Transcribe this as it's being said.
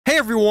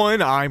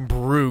everyone, I'm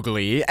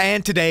Broogli,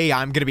 and today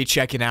I'm going to be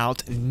checking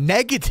out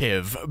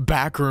negative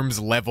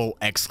backrooms level !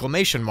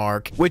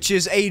 Which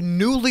is a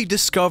newly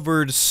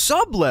discovered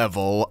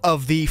sublevel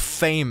of the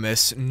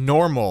famous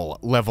normal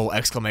level !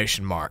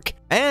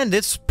 And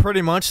it's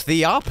pretty much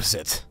the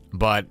opposite,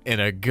 but in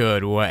a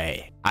good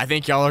way. I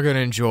think y'all are going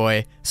to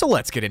enjoy, so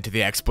let's get into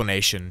the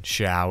explanation,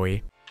 shall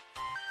we?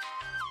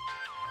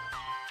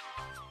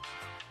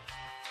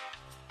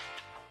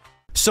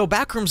 So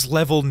Backrooms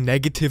level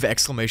negative !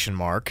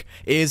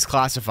 Is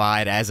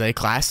classified as a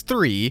class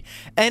 3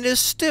 and is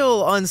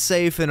still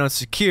unsafe and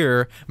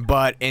unsecure,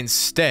 but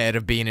instead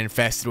of being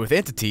infested with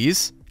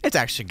entities, it's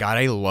actually got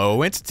a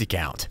low entity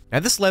count. Now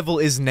this level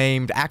is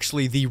named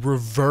actually the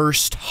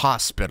reversed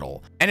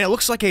hospital, and it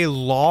looks like a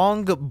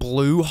long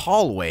blue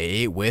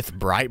hallway with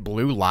bright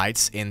blue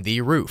lights in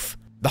the roof.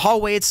 The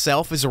hallway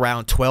itself is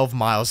around 12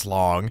 miles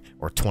long,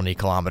 or 20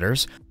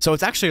 kilometers, so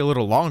it's actually a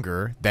little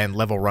longer than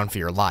level Run for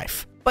Your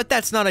Life. But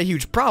that's not a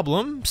huge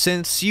problem,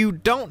 since you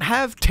don't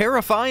have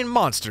terrifying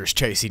monsters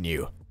chasing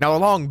you. Now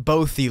along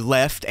both the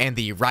left and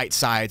the right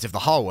sides of the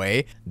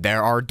hallway,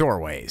 there are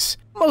doorways.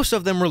 Most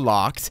of them are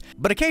locked,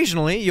 but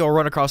occasionally you'll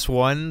run across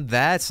one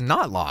that's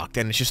not locked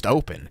and it's just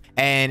open.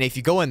 And if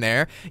you go in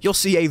there, you'll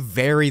see a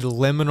very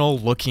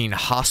liminal looking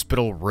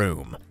hospital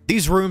room.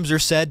 These rooms are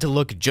said to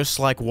look just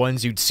like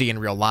ones you'd see in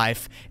real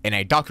life in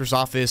a doctor's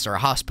office or a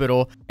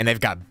hospital, and they've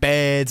got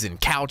beds and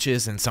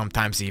couches and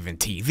sometimes even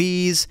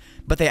TVs,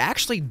 but they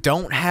actually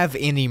don't have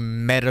any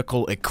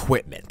medical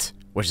equipment,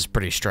 which is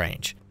pretty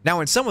strange. Now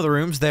in some of the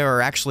rooms there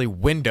are actually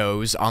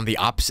windows on the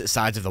opposite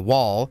sides of the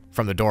wall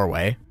from the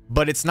doorway,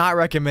 but it's not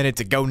recommended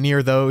to go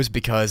near those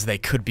because they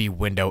could be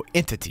window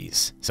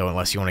entities, so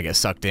unless you want to get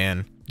sucked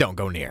in, don't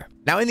go near.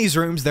 Now in these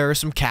rooms there are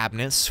some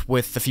cabinets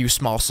with a few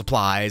small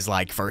supplies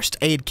like first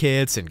aid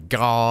kits and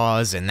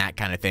gauze and that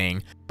kind of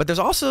thing, but there's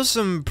also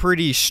some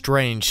pretty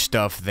strange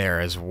stuff there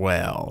as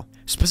well.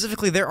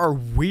 Specifically, there are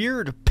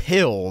weird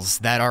pills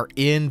that are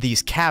in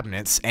these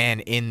cabinets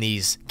and in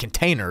these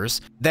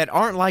containers that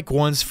aren't like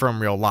ones from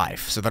real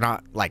life, so they're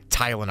not like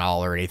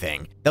Tylenol or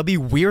anything. They'll be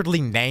weirdly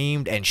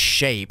named and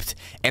shaped,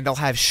 and they'll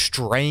have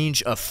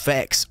strange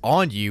effects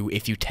on you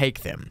if you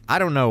take them. I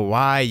don't know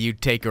why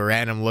you'd take a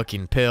random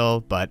looking pill,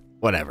 but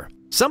whatever.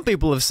 Some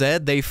people have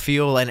said they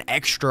feel an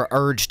extra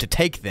urge to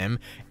take them,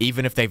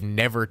 even if they've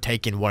never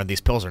taken one of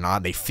these pills or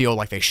not, they feel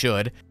like they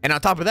should. And on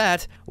top of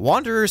that,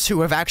 wanderers who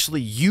have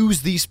actually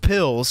used these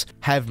pills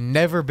have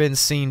never been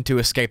seen to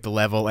escape the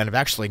level and have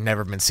actually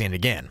never been seen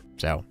again.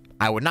 So,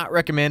 I would not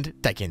recommend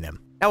taking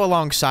them. Now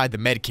alongside the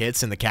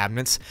medkits in the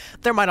cabinets,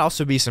 there might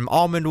also be some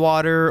almond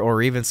water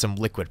or even some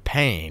liquid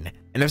pain.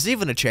 And there's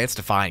even a chance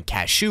to find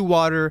cashew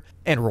water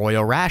and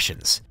royal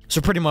rations. So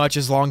pretty much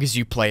as long as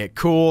you play it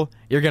cool,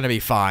 you're gonna be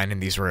fine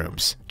in these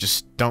rooms.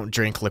 Just don't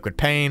drink liquid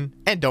pain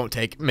and don't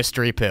take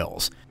mystery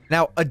pills.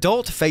 Now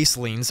adult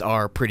facelings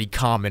are pretty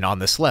common on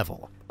this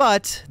level,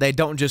 but they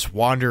don't just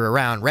wander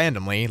around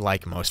randomly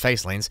like most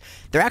facelings.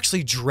 They're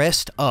actually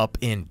dressed up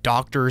in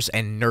doctors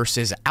and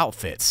nurses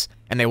outfits,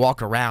 and they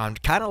walk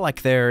around kind of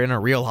like they're in a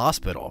real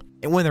hospital.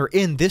 And when they're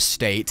in this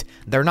state,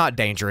 they're not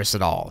dangerous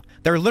at all.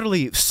 They're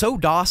literally so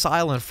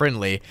docile and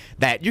friendly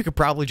that you could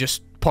probably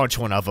just punch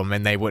one of them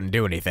and they wouldn't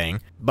do anything,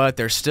 but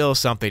there's still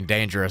something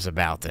dangerous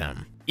about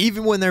them.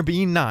 Even when they're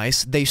being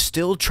nice, they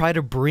still try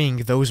to bring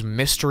those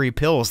mystery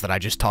pills that I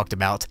just talked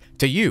about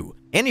to you.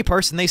 Any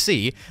person they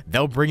see,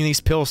 they'll bring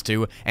these pills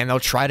to, and they'll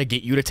try to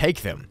get you to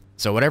take them.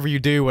 So whatever you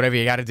do, whatever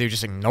you gotta do,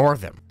 just ignore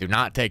them. Do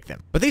not take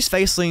them. But these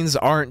facelings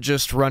aren't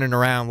just running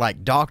around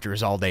like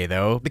doctors all day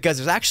though, because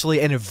there's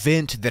actually an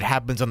event that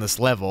happens on this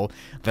level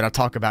that I'll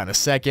talk about in a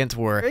second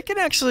where it can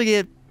actually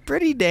get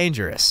pretty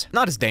dangerous.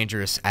 Not as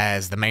dangerous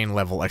as the main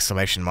level !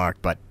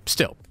 But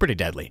still pretty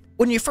deadly.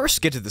 When you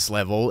first get to this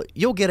level,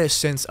 you'll get a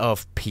sense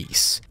of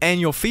peace, and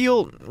you'll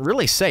feel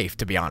really safe,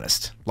 to be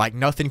honest. Like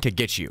nothing could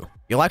get you.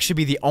 You'll actually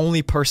be the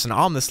only person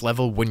on this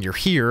level when you're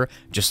here,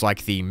 just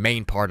like the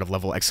main part of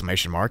level !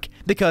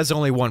 Because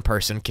only one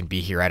person can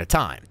be here at a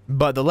time.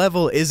 But the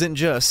level isn't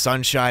just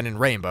sunshine and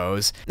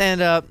rainbows,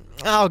 and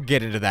I'll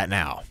get into that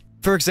now.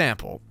 For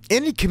example,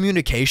 any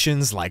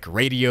communications like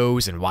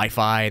radios and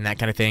Wi-Fi and that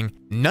kind of thing,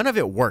 none of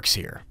it works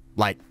here.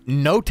 Like,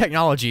 no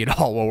technology at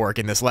all will work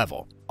in this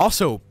level.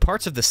 Also,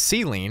 parts of the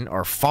ceiling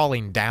are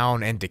falling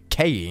down and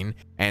decaying,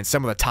 and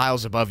some of the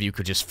tiles above you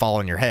could just fall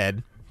on your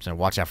head, so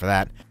watch out for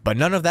that. But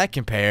none of that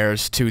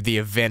compares to the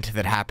event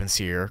that happens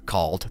here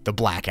called the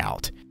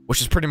blackout, which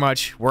is pretty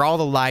much where all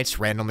the lights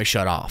randomly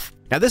shut off.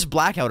 Now this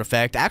blackout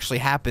effect actually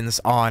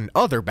happens on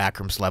other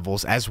backrooms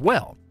levels as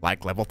well,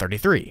 like level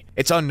 33.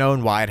 It's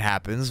unknown why it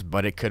happens,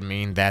 but it could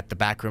mean that the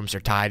backrooms are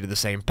tied to the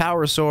same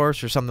power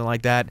source or something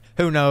like that.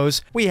 Who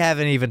knows? We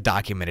haven't even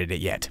documented it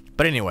yet.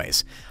 But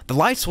anyways, the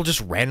lights will just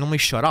randomly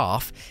shut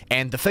off,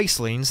 and the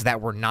facelings that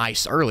were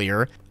nice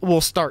earlier will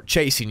start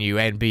chasing you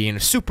and being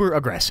super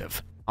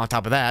aggressive. On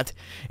top of that,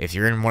 if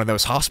you're in one of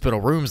those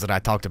hospital rooms that I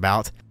talked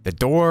about, the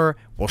door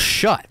will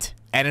shut,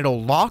 and it'll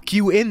lock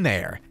you in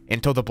there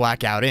until the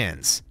blackout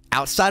ends.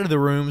 Outside of the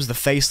rooms, the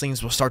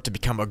facelings will start to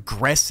become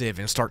aggressive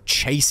and start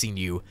chasing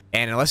you,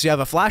 and unless you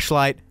have a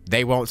flashlight,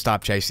 they won't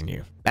stop chasing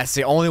you. That's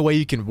the only way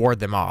you can ward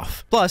them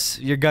off. Plus,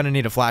 you're gonna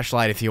need a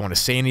flashlight if you want to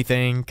see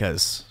anything,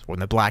 because when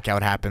the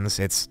blackout happens,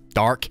 it's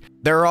dark.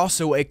 There are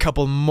also a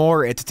couple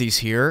more entities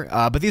here,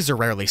 but these are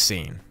rarely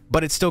seen.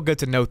 But it's still good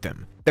to note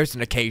them. There's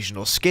an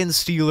occasional skin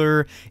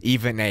stealer,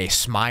 even a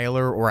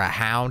smiler or a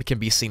hound can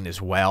be seen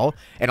as well,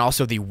 and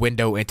also the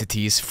window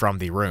entities from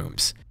the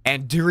rooms.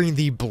 And during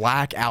the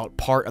blackout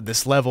part of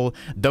this level,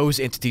 those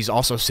entities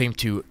also seem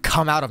to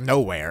come out of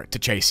nowhere to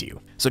chase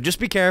you. So just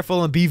be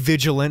careful and be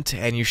vigilant,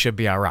 and you should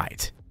be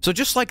alright. So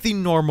just like the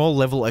normal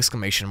level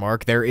exclamation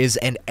mark, there is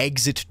an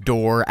exit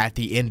door at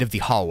the end of the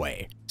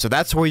hallway. So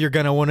that's where you're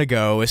gonna wanna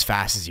go as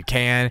fast as you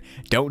can.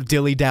 Don't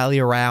dilly-dally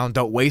around,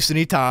 don't waste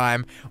any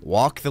time.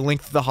 Walk the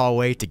length of the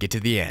hallway to get to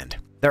the end.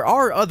 There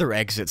are other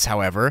exits,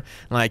 however,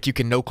 like you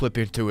can no-clip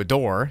into a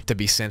door to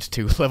be sent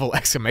to level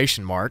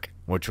exclamation mark,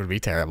 which would be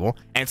terrible.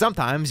 And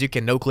sometimes you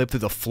can no-clip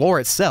through the floor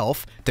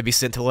itself to be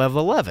sent to level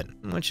 11,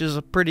 which is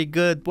a pretty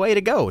good way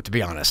to go, to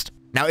be honest.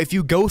 Now, if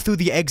you go through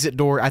the exit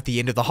door at the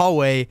end of the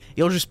hallway,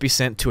 you'll just be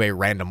sent to a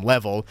random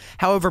level.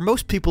 However,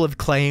 most people have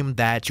claimed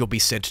that you'll be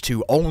sent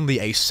to only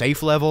a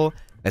safe level.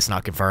 That's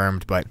not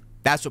confirmed, but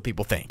that's what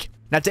people think.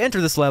 Now, to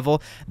enter this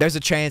level, there's a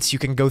chance you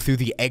can go through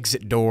the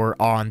exit door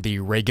on the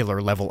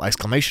regular level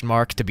exclamation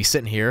mark to be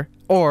sent here,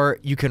 or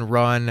you can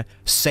run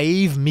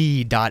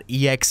saveme.exe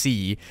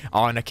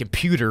on a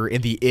computer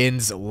in the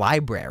end's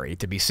library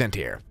to be sent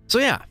here. So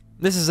yeah.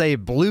 This is a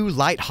blue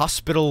light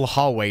hospital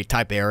hallway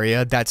type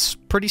area that's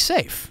pretty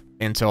safe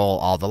until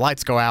all the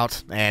lights go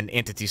out and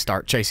entities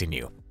start chasing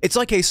you. It's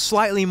like a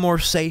slightly more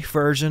safe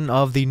version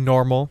of the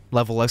normal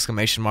level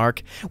exclamation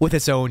mark with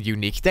its own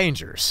unique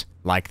dangers,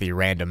 like the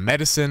random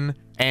medicine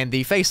and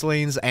the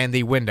facelings and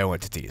the window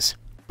entities.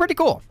 Pretty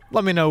cool.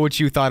 Let me know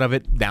what you thought of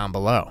it down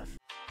below.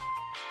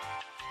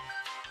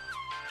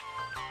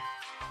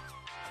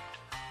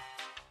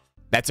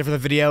 That's it for the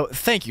video.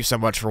 Thank you so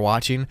much for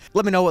watching.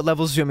 Let me know what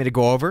levels you want me to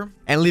go over,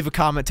 and leave a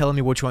comment telling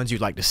me which ones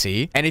you'd like to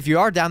see. And if you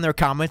are down there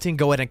commenting,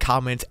 go ahead and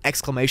comment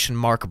exclamation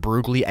mark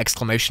Broogli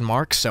exclamation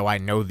mark so I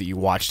know that you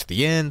watched to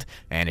the end.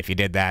 And if you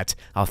did that,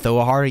 I'll throw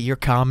a heart at your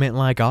comment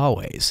like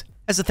always,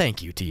 as a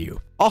thank you to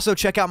you. Also,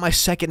 check out my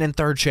second and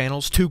third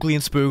channels, Toogly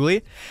and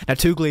Spoogly. Now,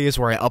 Toogly is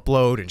where I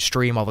upload and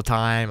stream all the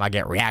time. I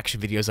get reaction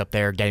videos up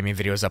there, gaming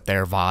videos up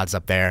there, VODs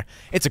up there.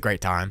 It's a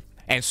great time.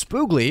 And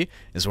Spoogly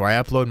is where I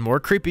upload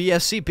more creepy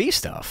SCP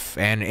stuff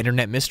and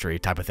internet mystery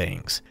type of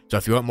things. So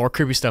if you want more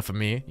creepy stuff from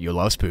me, you'll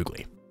love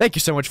Spoogly. Thank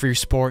you so much for your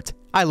support.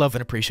 I love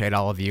and appreciate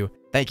all of you.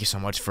 Thank you so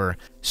much for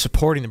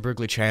supporting the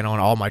Broogli channel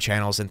and all my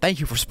channels, and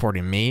thank you for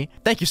supporting me.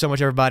 Thank you so much,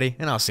 everybody,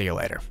 and I'll see you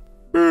later.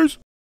 Peace.